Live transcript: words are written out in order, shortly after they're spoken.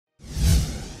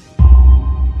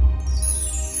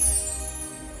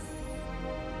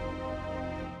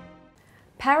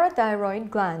Parathyroid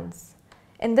glands.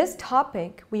 In this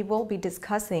topic, we will be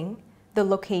discussing the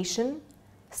location,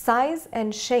 size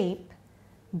and shape,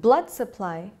 blood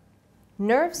supply,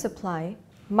 nerve supply,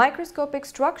 microscopic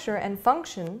structure and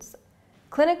functions,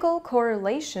 clinical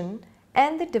correlation,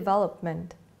 and the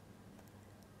development.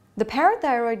 The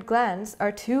parathyroid glands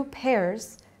are two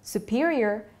pairs,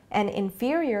 superior and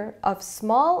inferior, of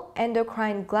small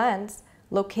endocrine glands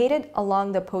located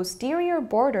along the posterior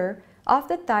border of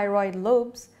the thyroid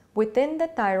lobes within the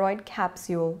thyroid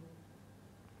capsule.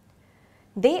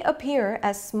 They appear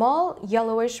as small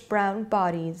yellowish-brown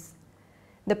bodies.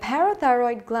 The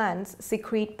parathyroid glands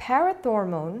secrete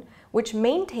parathormone, which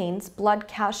maintains blood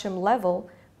calcium level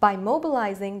by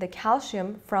mobilizing the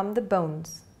calcium from the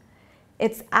bones.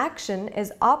 Its action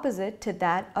is opposite to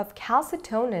that of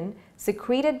calcitonin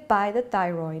secreted by the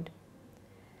thyroid.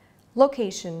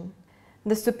 Location.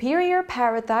 The superior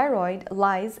parathyroid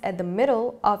lies at the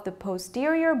middle of the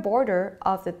posterior border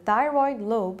of the thyroid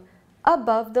lobe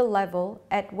above the level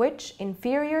at which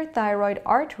inferior thyroid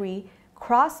artery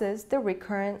crosses the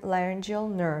recurrent laryngeal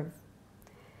nerve.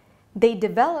 They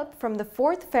develop from the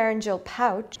fourth pharyngeal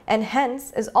pouch and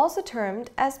hence is also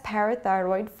termed as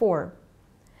parathyroid 4.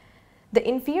 The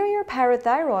inferior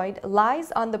parathyroid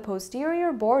lies on the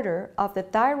posterior border of the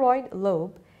thyroid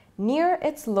lobe near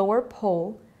its lower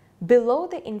pole, below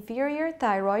the inferior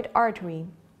thyroid artery.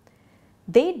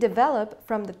 They develop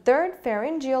from the third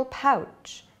pharyngeal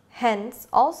pouch, hence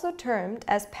also termed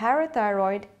as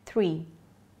parathyroid 3.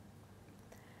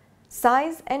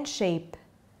 Size and shape.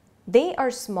 They are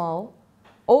small,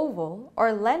 oval,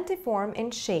 or lentiform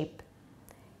in shape.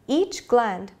 Each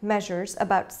gland measures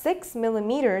about 6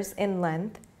 millimeters in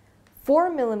length,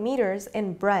 4 millimeters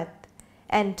in breadth,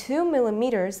 and 2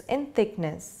 millimeters in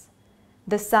thickness,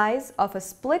 the size of a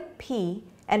split pea,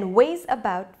 and weighs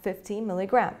about 50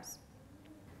 milligrams.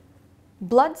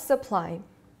 Blood supply.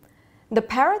 The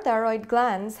parathyroid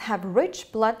glands have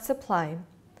rich blood supply.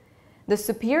 The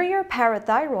superior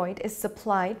parathyroid is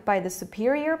supplied by the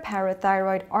superior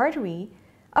parathyroid artery,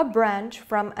 a branch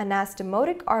from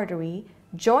anastomotic artery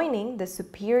joining the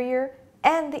superior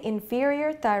and the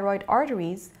inferior thyroid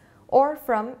arteries, or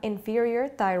from inferior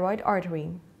thyroid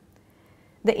artery.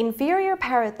 The inferior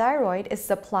parathyroid is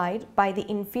supplied by the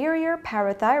inferior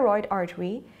parathyroid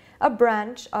artery, a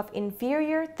branch of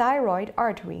inferior thyroid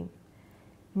artery.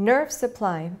 Nerve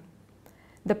supply.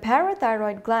 The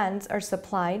parathyroid glands are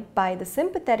supplied by the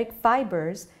sympathetic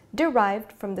fibers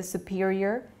derived from the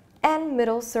superior and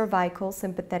middle cervical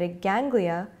sympathetic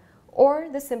ganglia, or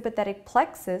the sympathetic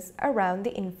plexus around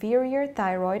the inferior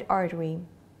thyroid artery.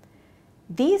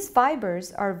 These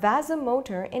fibers are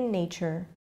vasomotor in nature.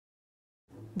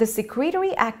 The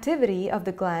secretory activity of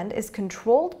the gland is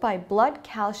controlled by blood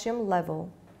calcium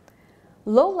level.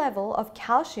 Low level of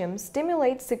calcium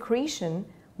stimulates secretion,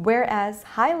 whereas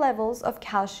high levels of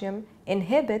calcium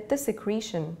inhibit the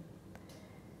secretion.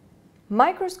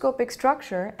 Microscopic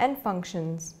structure and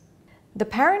functions. The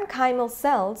parenchymal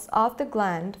cells of the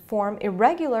gland form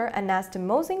irregular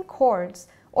anastomosing cords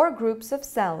or groups of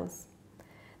cells.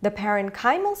 The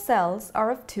parenchymal cells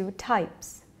are of two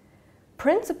types: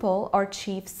 principal or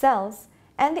chief cells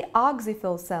and the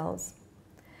oxyphil cells.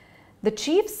 The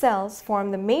chief cells form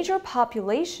the major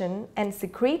population and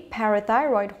secrete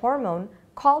parathyroid hormone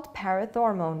called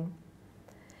parathormone.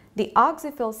 The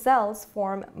oxyphil cells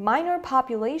form minor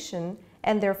population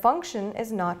and their function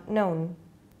is not known.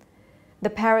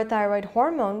 The parathyroid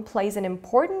hormone plays an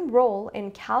important role in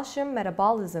calcium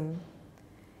metabolism.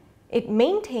 It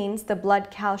maintains the blood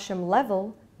calcium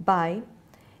level by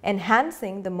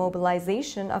enhancing the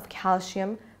mobilization of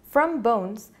calcium from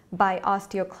bones by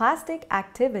osteoclastic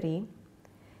activity,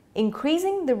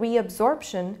 increasing the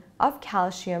reabsorption of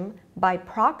calcium by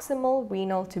proximal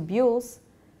renal tubules,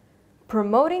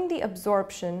 promoting the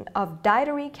absorption of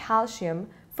dietary calcium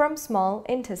from small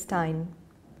intestine.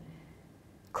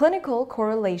 Clinical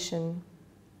correlation.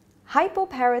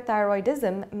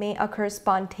 Hypoparathyroidism may occur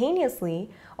spontaneously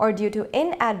or due to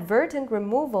inadvertent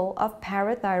removal of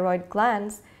parathyroid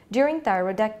glands during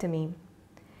thyroidectomy.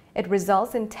 It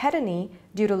results in tetany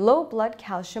due to low blood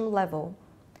calcium level.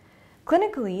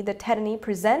 Clinically, the tetany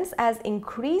presents as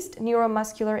increased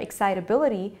neuromuscular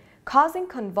excitability, causing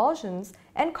convulsions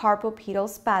and carpopedal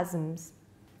spasms.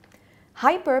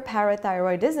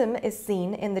 Hyperparathyroidism is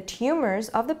seen in the tumors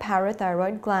of the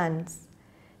parathyroid glands.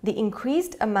 The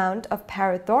increased amount of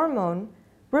parathormone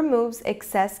removes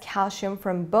excess calcium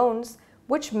from bones,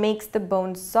 which makes the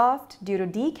bones soft due to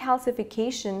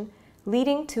decalcification,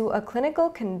 leading to a clinical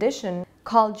condition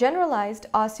called generalized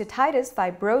osteotitis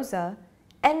fibrosa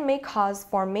and may cause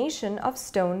formation of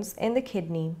stones in the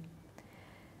kidney.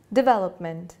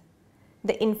 Development.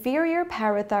 The inferior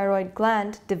parathyroid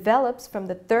gland develops from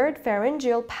the third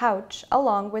pharyngeal pouch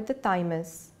along with the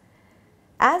thymus.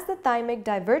 As the thymic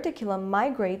diverticulum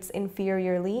migrates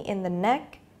inferiorly in the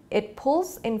neck, it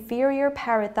pulls inferior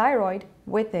parathyroid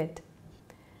with it.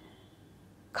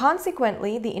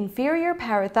 Consequently, the inferior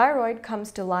parathyroid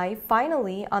comes to lie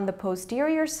finally on the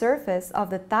posterior surface of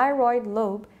the thyroid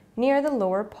lobe near the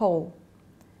lower pole.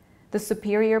 The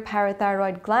superior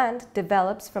parathyroid gland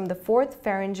develops from the fourth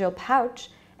pharyngeal pouch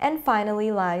and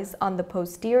finally lies on the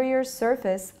posterior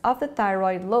surface of the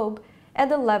thyroid lobe at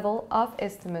the level of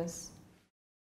isthmus.